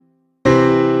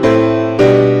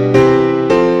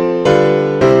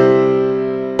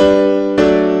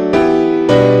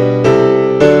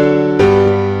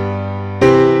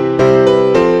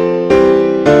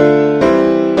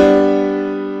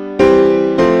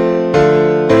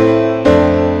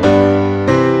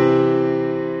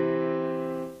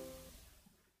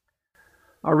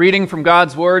Our reading from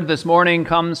God's Word this morning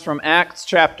comes from Acts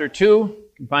chapter 2. You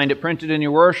can find it printed in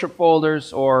your worship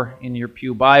folders or in your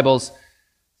pew Bibles.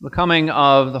 The coming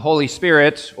of the Holy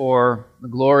Spirit, or the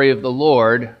glory of the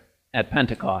Lord, at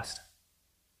Pentecost.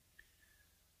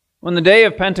 When the day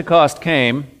of Pentecost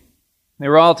came, they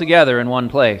were all together in one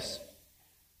place.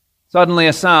 Suddenly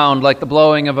a sound like the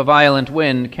blowing of a violent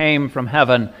wind came from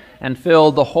heaven and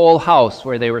filled the whole house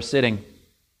where they were sitting.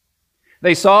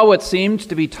 They saw what seemed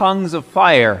to be tongues of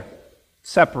fire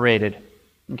separated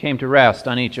and came to rest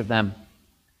on each of them.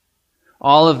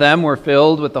 All of them were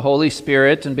filled with the Holy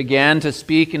Spirit and began to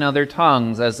speak in other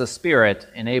tongues as the Spirit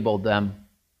enabled them.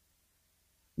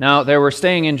 Now there were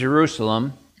staying in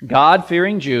Jerusalem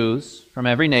God-fearing Jews from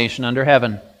every nation under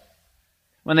heaven.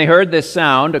 When they heard this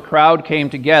sound, a crowd came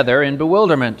together in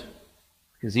bewilderment,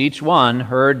 because each one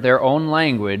heard their own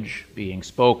language being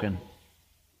spoken.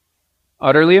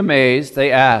 Utterly amazed,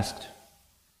 they asked,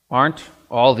 "Aren't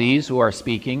all these who are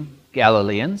speaking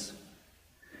Galileans?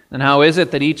 Then how is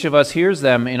it that each of us hears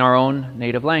them in our own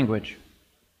native language?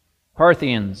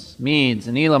 Parthians, Medes,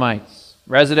 and Elamites,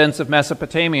 residents of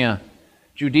Mesopotamia,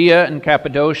 Judea and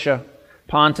Cappadocia,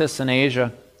 Pontus and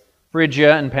Asia,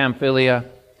 Phrygia and Pamphylia,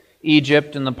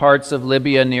 Egypt and the parts of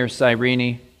Libya near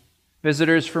Cyrene,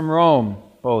 visitors from Rome,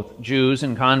 both Jews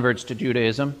and converts to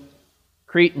Judaism,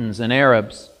 Cretans and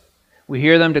Arabs. We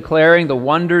hear them declaring the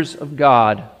wonders of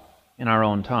God in our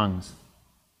own tongues."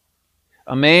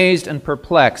 Amazed and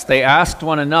perplexed, they asked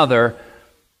one another,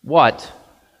 "What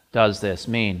does this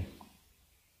mean?"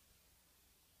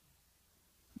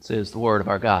 This is the word of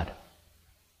our God.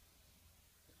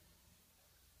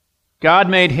 God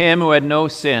made him who had no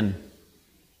sin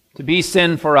to be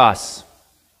sin for us,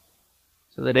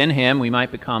 so that in him we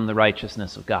might become the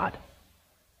righteousness of God.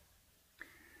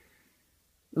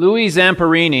 Louis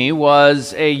Zamperini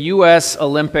was a U.S.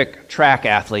 Olympic track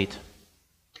athlete,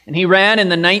 and he ran in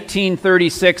the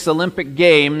 1936 Olympic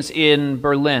Games in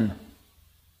Berlin.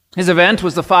 His event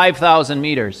was the 5,000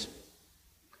 meters.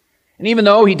 And even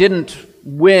though he didn't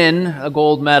win a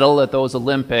gold medal at those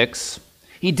Olympics,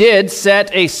 he did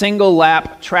set a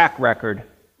single-lap track record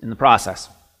in the process.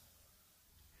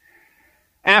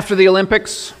 After the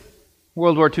Olympics,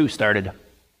 World War II started.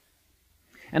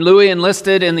 And Louis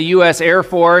enlisted in the U.S. Air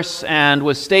Force and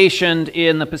was stationed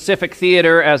in the Pacific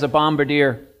Theater as a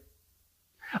bombardier.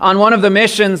 On one of the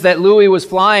missions that Louis was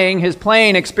flying, his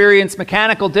plane experienced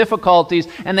mechanical difficulties,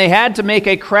 and they had to make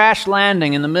a crash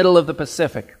landing in the middle of the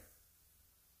Pacific.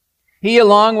 He,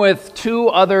 along with two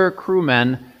other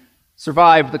crewmen,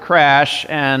 survived the crash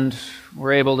and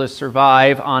were able to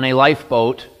survive on a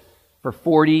lifeboat for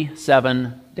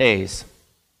 47 days.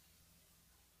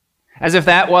 As if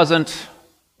that wasn't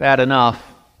bad enough,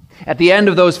 at the end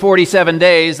of those 47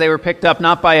 days, they were picked up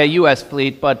not by a U.S.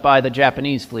 fleet, but by the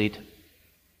Japanese fleet.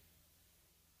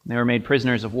 They were made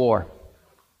prisoners of war.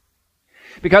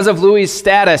 Because of Louis'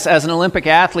 status as an Olympic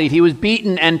athlete, he was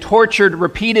beaten and tortured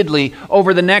repeatedly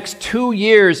over the next 2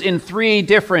 years in 3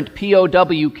 different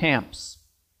POW camps.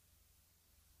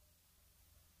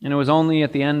 And it was only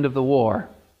at the end of the war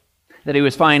that he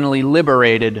was finally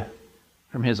liberated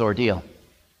from his ordeal.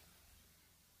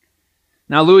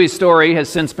 Now, Louis' story has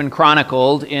since been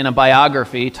chronicled in a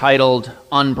biography titled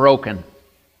Unbroken.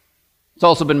 It's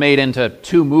also been made into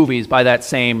 2 movies by that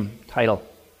same title.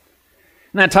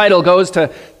 And that title goes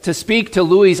to speak to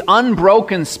Louis'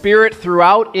 unbroken spirit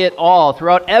throughout it all,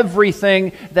 throughout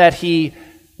everything that he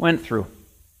went through.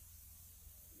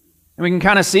 And we can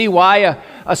kind of see why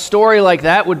a story like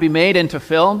that would be made into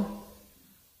film.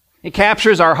 It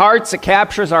captures our hearts, it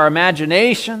captures our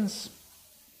imaginations.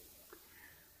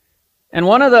 And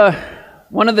one of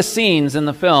the scenes in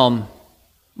the film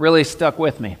really stuck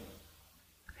with me.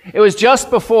 It was just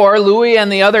before Louis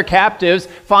and the other captives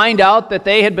find out that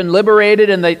they had been liberated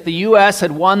and that the U.S.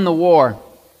 had won the war.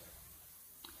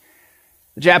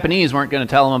 The Japanese weren't going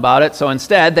to tell them about it, so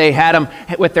instead they had them,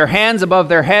 with their hands above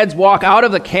their heads, walk out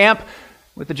of the camp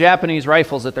with the Japanese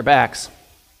rifles at their backs.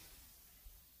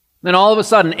 Then all of a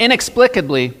sudden,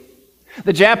 inexplicably,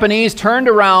 the Japanese turned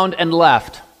around and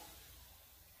left.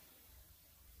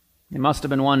 They must have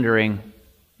been wondering,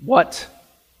 what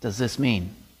does this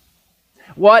mean?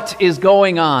 What is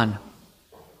going on?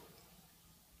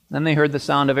 Then they heard the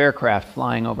sound of aircraft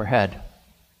flying overhead.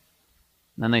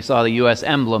 Then they saw the U.S.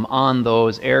 emblem on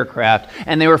those aircraft,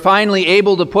 and they were finally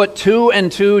able to put 2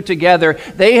 and 2 together.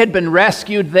 They had been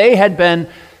rescued. They had been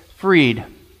freed.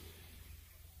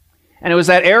 And it was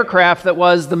that aircraft that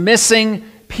was the missing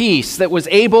piece that was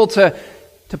able to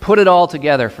put it all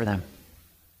together for them.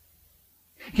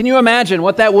 Can you imagine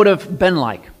what that would have been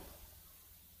like?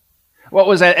 What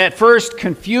was at first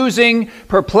confusing,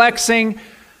 perplexing,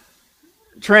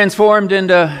 transformed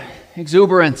into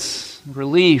exuberance,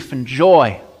 relief, and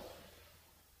joy.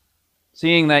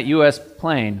 Seeing that U.S.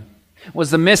 plane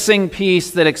was the missing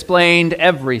piece that explained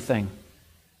everything.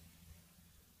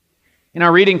 In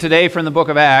our reading today from the book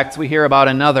of Acts, we hear about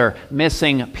another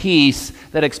missing piece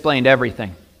that explained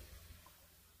everything.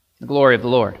 The glory of the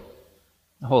Lord,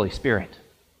 the Holy Spirit.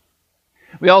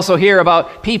 We also hear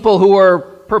about people who were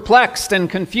perplexed and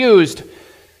confused.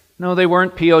 No, they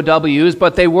weren't POWs,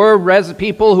 but they were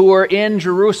people who were in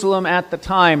Jerusalem at the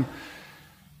time.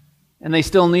 And they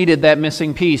still needed that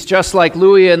missing piece. Just like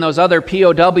Louis and those other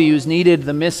POWs needed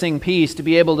the missing piece to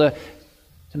be able to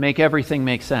make everything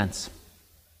make sense.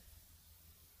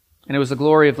 And it was the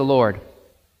glory of the Lord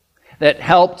that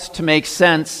helped to make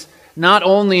sense not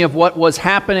only of what was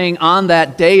happening on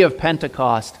that day of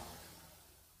Pentecost,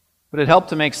 but it helped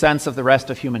to make sense of the rest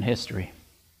of human history.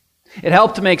 It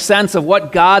helped to make sense of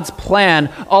what God's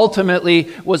plan ultimately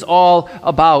was all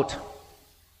about.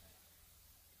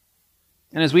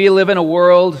 And as we live in a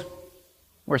world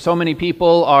where so many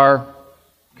people are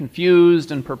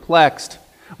confused and perplexed,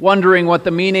 wondering what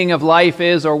the meaning of life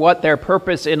is or what their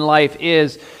purpose in life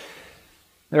is,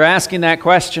 they're asking that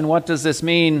question, what does this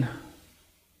mean?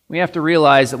 We have to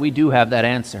realize that we do have that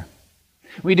answer.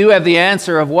 We do have the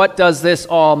answer of what does this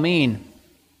all mean?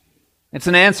 It's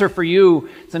an answer for you,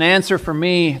 it's an answer for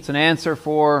me, it's an answer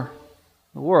for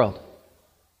the world.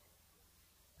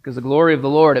 Because the glory of the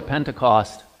Lord at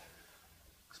Pentecost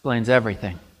explains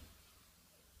everything.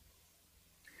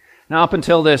 Now, up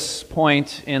until this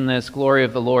point in this Glory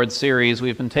of the Lord series,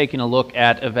 we've been taking a look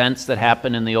at events that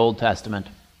happened in the Old Testament.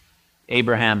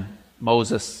 Abraham,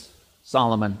 Moses,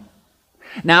 Solomon.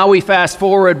 Now we fast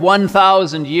forward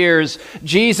 1,000 years.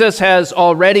 Jesus has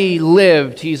already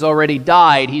lived. He's already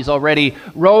died. He's already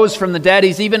rose from the dead.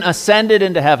 He's even ascended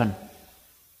into heaven.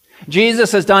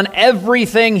 Jesus has done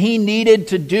everything he needed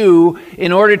to do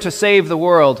in order to save the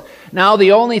world. Now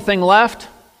the only thing left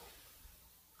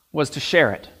was to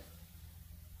share it.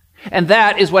 And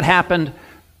that is what happened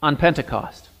on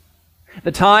Pentecost.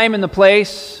 The time and the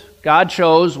place God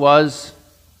chose was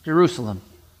Jerusalem.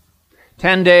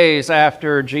 10 days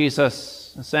after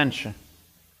Jesus' ascension.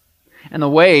 And the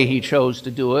way he chose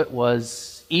to do it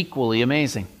was equally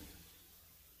amazing.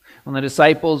 When the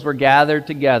disciples were gathered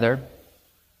together,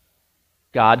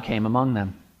 God came among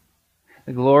them.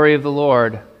 The glory of the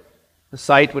Lord, the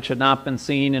sight which had not been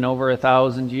seen in over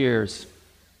 1,000 years.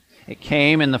 It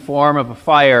came in the form of a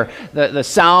fire, the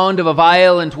sound of a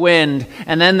violent wind,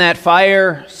 and then that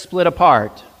fire split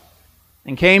apart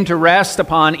and came to rest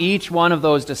upon each one of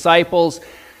those disciples,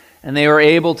 and they were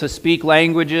able to speak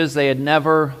languages they had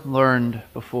never learned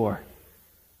before.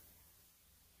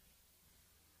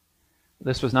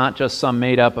 This was not just some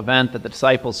made-up event that the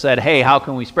disciples said, hey, how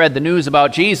can we spread the news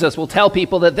about Jesus? We'll tell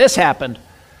people that this happened.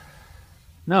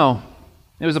 No,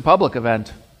 it was a public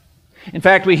event. In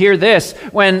fact, we hear this.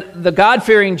 When the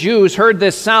God-fearing Jews heard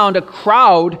this sound, a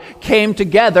crowd came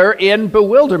together in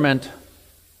bewilderment.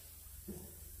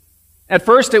 At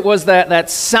first, it was that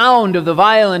sound of the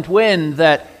violent wind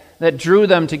that drew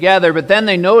them together, but then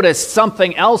they noticed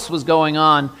something else was going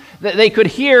on. They could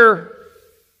hear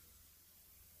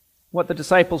what the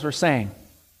disciples were saying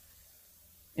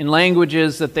in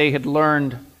languages that they had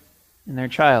learned in their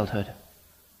childhood.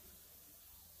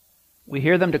 We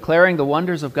hear them declaring the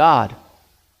wonders of God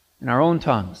in our own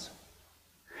tongues.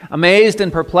 Amazed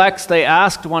and perplexed, they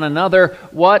asked one another,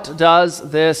 what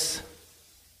does this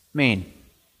mean?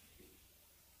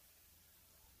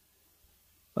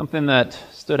 Something that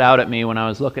stood out at me when I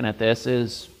was looking at this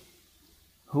is,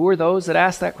 who were those that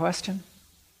asked that question?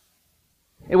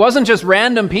 It wasn't just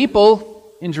random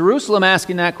people in Jerusalem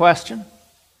asking that question.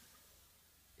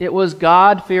 It was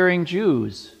God-fearing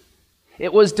Jews.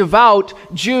 It was devout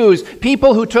Jews,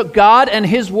 people who took God and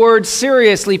His Word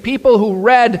seriously, people who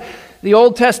read the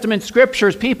Old Testament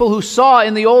Scriptures, people who saw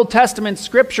in the Old Testament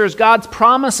Scriptures God's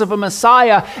promise of a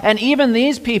Messiah, and even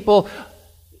these people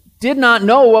did not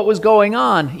know what was going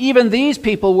on. Even these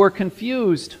people were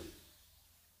confused. It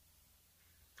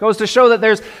goes to show that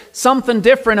there's something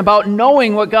different about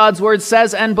knowing what God's Word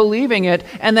says and believing it,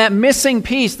 and that missing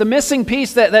piece, the missing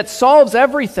piece that solves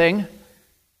everything,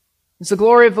 is the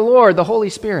glory of the Lord, the Holy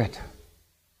Spirit.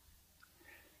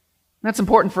 That's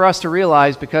important for us to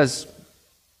realize because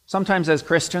sometimes as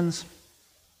Christians,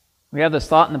 we have this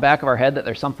thought in the back of our head that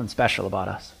there's something special about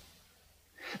us.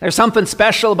 There's something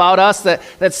special about us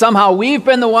that somehow we've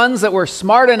been the ones that were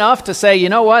smart enough to say, you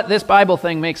know what, this Bible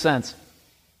thing makes sense.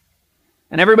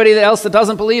 And everybody else that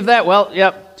doesn't believe that, well,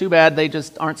 yep, too bad, they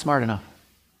just aren't smart enough.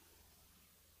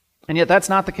 And yet that's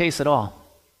not the case at all.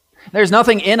 There's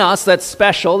nothing in us that's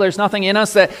special. There's nothing in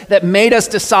us that made us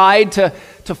decide to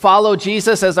follow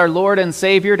Jesus as our Lord and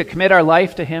Savior, to commit our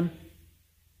life to Him.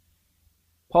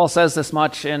 Paul says this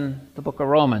much in the book of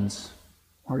Romans,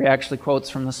 where he actually quotes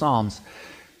from the Psalms.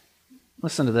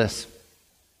 Listen to this.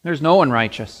 There's no one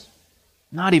righteous,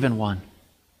 not even one.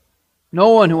 No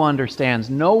one who understands,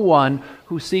 no one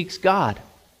who seeks God.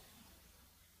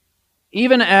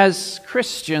 Even as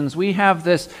Christians, we have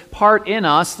this part in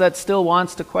us that still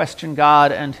wants to question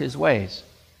God and His ways.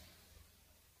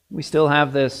 We still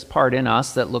have this part in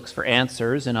us that looks for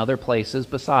answers in other places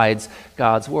besides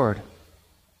God's Word.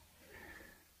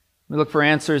 We look for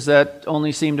answers that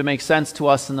only seem to make sense to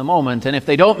us in the moment, and if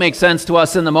they don't make sense to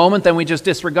us in the moment, then we just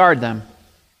disregard them.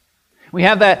 We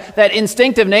have that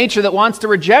instinctive nature that wants to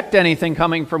reject anything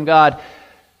coming from God,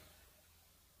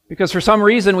 because for some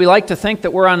reason we like to think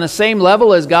that we're on the same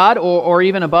level as God or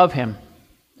even above Him,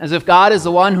 as if God is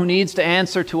the one who needs to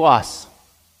answer to us.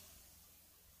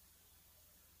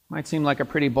 Might seem like a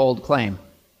pretty bold claim,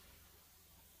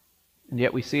 and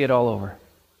yet we see it all over.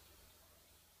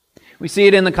 We see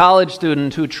it in the college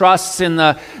student who trusts in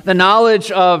the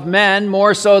knowledge of men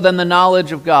more so than the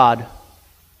knowledge of God.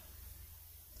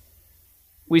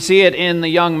 We see it in the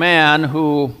young man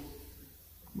who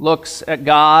looks at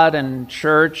God and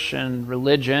church and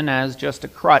religion as just a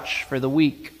crutch for the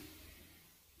weak.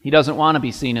 He doesn't want to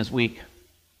be seen as weak.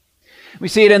 We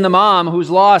see it in the mom who's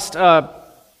lost a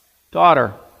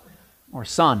daughter or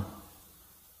son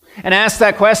and asks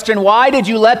that question, why did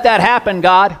you let that happen,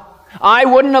 God? I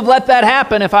wouldn't have let that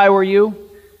happen if I were you.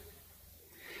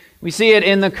 We see it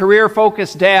in the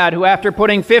career-focused dad who, after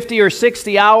putting 50 or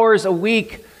 60 hours a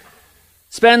week,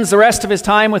 spends the rest of his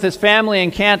time with his family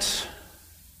and can't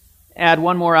add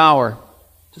one more hour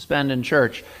to spend in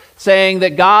church, saying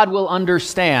that God will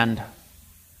understand.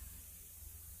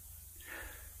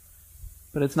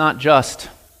 But it's not just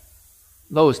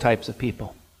those types of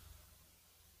people.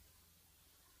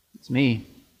 It's me.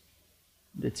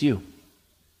 It's you.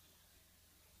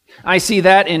 I see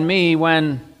that in me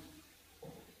when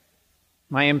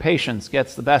my impatience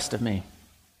gets the best of me,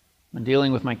 when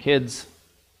dealing with my kids,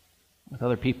 with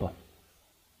other people.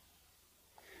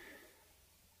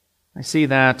 I see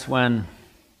that when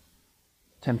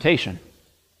temptation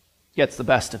gets the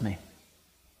best of me.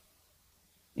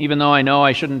 Even though I know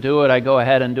I shouldn't do it, I go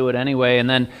ahead and do it anyway, and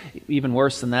then even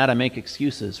worse than that, I make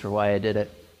excuses for why I did it.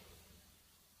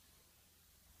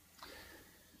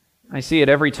 I see it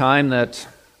every time that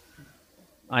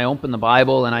I open the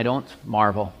Bible and I don't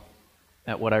marvel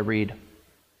at what I read.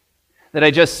 That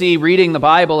I just see reading the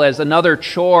Bible as another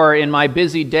chore in my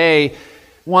busy day,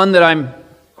 one that I'm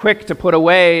quick to put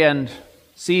away and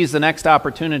seize the next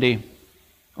opportunity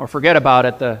or forget about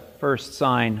at the first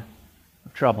sign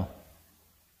of trouble.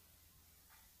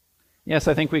 Yes,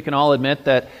 I think we can all admit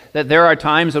that there are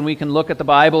times when we can look at the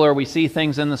Bible or we see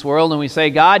things in this world and we say,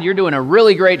 God, you're doing a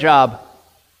really great job.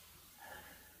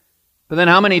 But then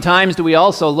how many times do we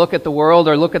also look at the world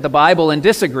or look at the Bible and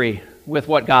disagree with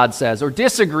what God says or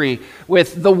disagree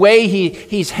with the way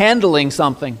He's handling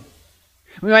something?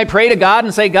 We might pray to God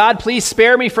and say, God, please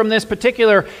spare me from this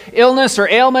particular illness or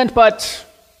ailment, but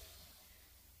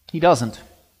He doesn't.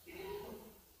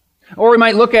 Or we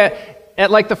might look at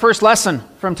like the first lesson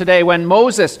from today when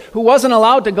Moses, who wasn't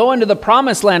allowed to go into the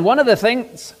promised land, one of the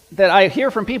things that I hear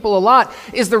from people a lot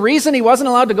is the reason he wasn't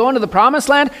allowed to go into the promised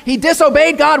land, he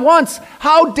disobeyed God once.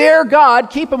 How dare God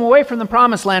keep him away from the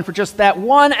promised land for just that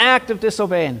one act of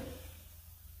disobeying?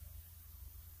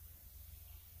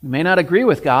 We may not agree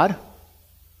with God,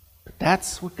 but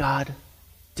that's what God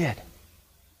did.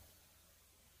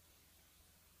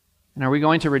 And are we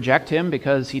going to reject Him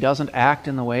because He doesn't act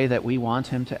in the way that we want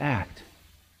Him to act?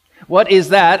 What is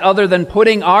that other than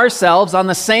putting ourselves on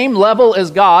the same level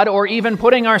as God or even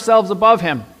putting ourselves above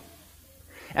Him?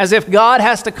 As if God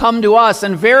has to come to us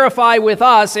and verify with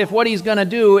us if what He's going to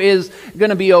do is going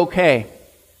to be okay.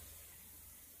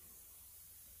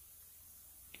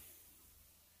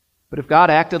 But if God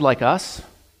acted like us,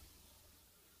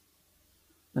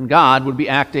 then God would be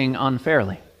acting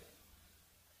unfairly.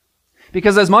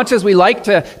 Because as much as we like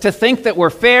to think that we're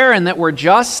fair and that we're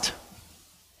just,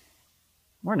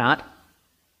 we're not.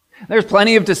 There's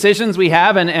plenty of decisions we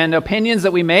have and opinions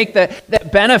that we make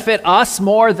that benefit us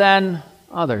more than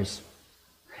others.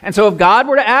 And so if God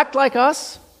were to act like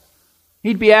us,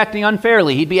 He'd be acting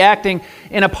unfairly. He'd be acting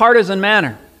in a partisan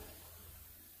manner.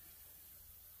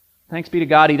 Thanks be to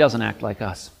God, He doesn't act like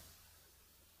us.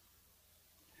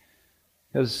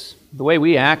 Because the way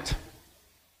we act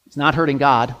is not hurting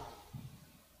God.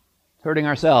 It's hurting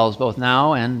ourselves, both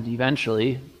now and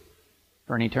eventually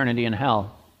for an eternity in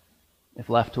hell, if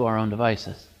left to our own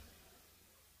devices.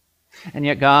 And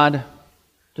yet God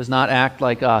does not act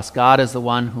like us. God is the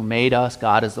one who made us.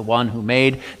 God is the one who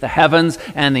made the heavens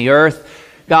and the earth.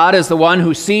 God is the one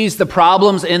who sees the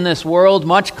problems in this world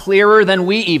much clearer than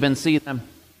we even see them.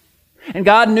 And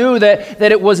God knew that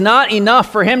it was not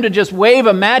enough for him to just wave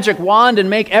a magic wand and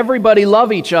make everybody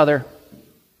love each other.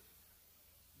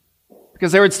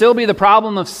 Because there would still be the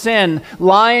problem of sin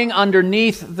lying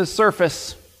underneath the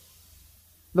surface.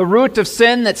 The root of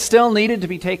sin that still needed to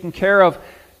be taken care of,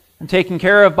 and taken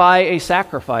care of by a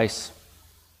sacrifice.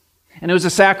 And it was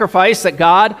a sacrifice that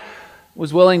God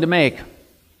was willing to make.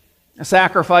 A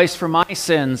sacrifice for my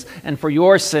sins and for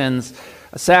your sins.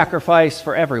 A sacrifice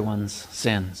for everyone's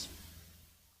sins.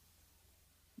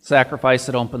 A sacrifice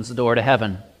that opens the door to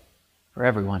heaven for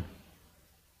everyone.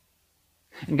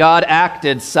 And God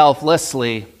acted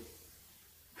selflessly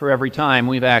for every time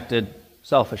we've acted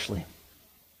selfishly.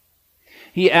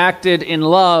 He acted in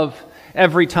love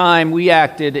every time we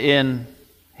acted in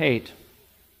hate.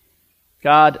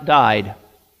 God died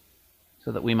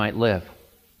so that we might live.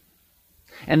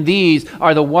 And these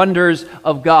are the wonders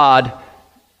of God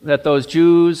that those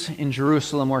Jews in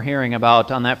Jerusalem were hearing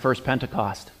about on that first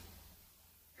Pentecost.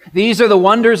 These are the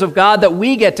wonders of God that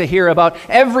we get to hear about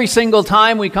every single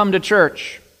time we come to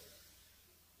church.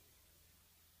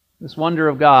 This wonder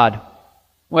of God,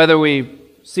 whether we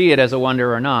see it as a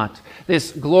wonder or not.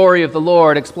 This glory of the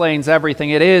Lord explains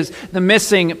everything. It is the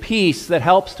missing piece that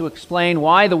helps to explain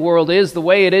why the world is the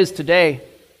way it is today.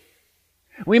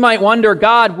 We might wonder,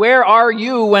 God, where are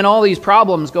you when all these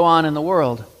problems go on in the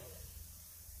world?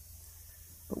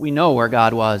 But we know where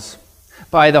God was.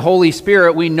 By the Holy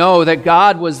Spirit, we know that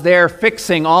God was there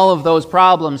fixing all of those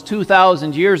problems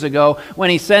 2,000 years ago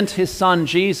when he sent his son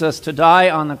Jesus to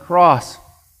die on the cross.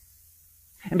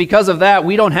 And because of that,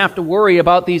 we don't have to worry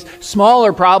about these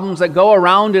smaller problems that go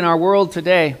around in our world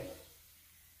today.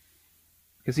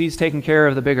 Because he's taken care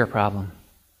of the bigger problem.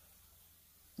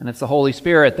 And it's the Holy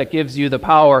Spirit that gives you the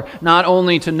power not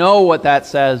only to know what that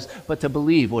says, but to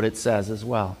believe what it says as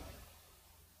well.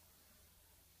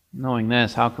 Knowing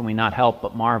this, how can we not help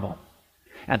but marvel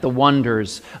at the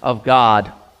wonders of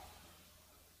God?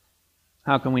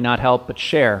 How can we not help but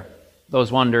share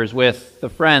those wonders with the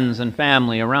friends and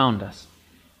family around us?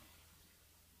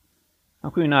 How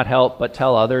can we not help but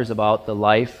tell others about the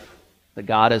life that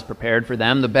God has prepared for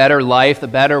them, the better life, the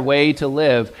better way to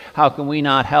live? How can we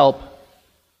not help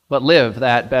but live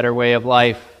that better way of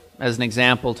life as an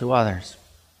example to others?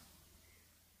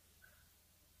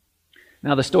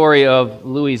 Now, the story of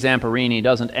Louis Zamperini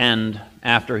doesn't end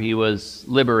after he was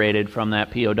liberated from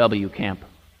that POW camp.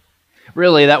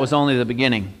 Really, that was only the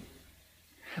beginning.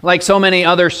 Like so many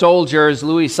other soldiers,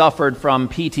 Louis suffered from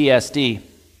PTSD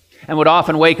and would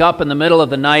often wake up in the middle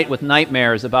of the night with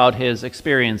nightmares about his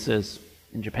experiences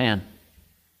in Japan.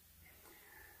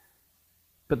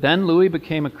 But then Louis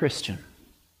became a Christian.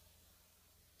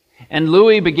 And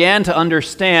Louis began to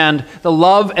understand the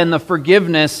love and the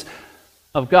forgiveness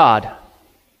of God.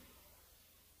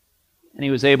 And he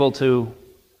was able to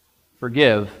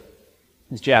forgive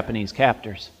his Japanese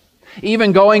captors,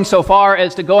 even going so far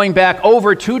as to going back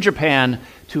over to Japan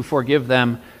to forgive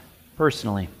them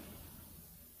personally.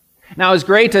 Now, as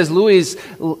great as Louis'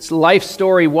 life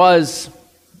story was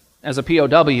as a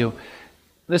POW,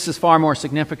 this is far more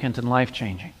significant and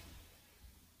life-changing.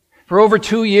 For over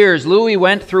 2 years, Louis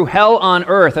went through hell on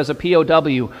earth as a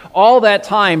POW, all that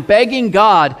time begging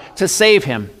God to save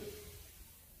him.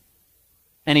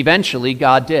 And eventually,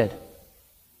 God did.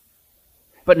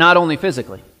 But not only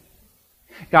physically.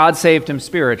 God saved him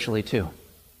spiritually, too.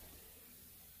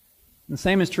 And the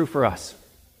same is true for us.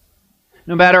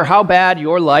 No matter how bad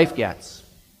your life gets,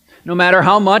 no matter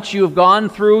how much you have gone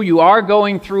through, you are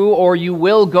going through, or you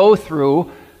will go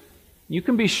through, you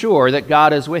can be sure that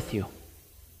God is with you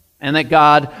and that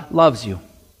God loves you.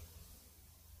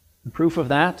 And proof of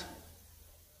that,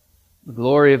 the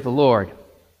glory of the Lord.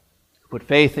 Put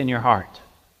faith in your heart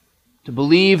to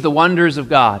believe the wonders of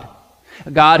God,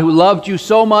 a God who loved you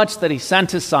so much that he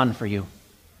sent his Son for you.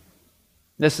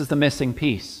 This is the missing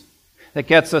piece that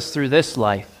gets us through this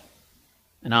life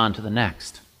and on to the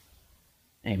next.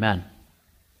 Amen.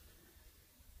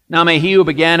 Now may he who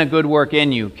began a good work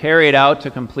in you carry it out to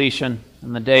completion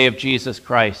in the day of Jesus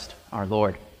Christ our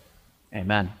Lord.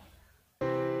 Amen.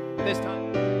 This time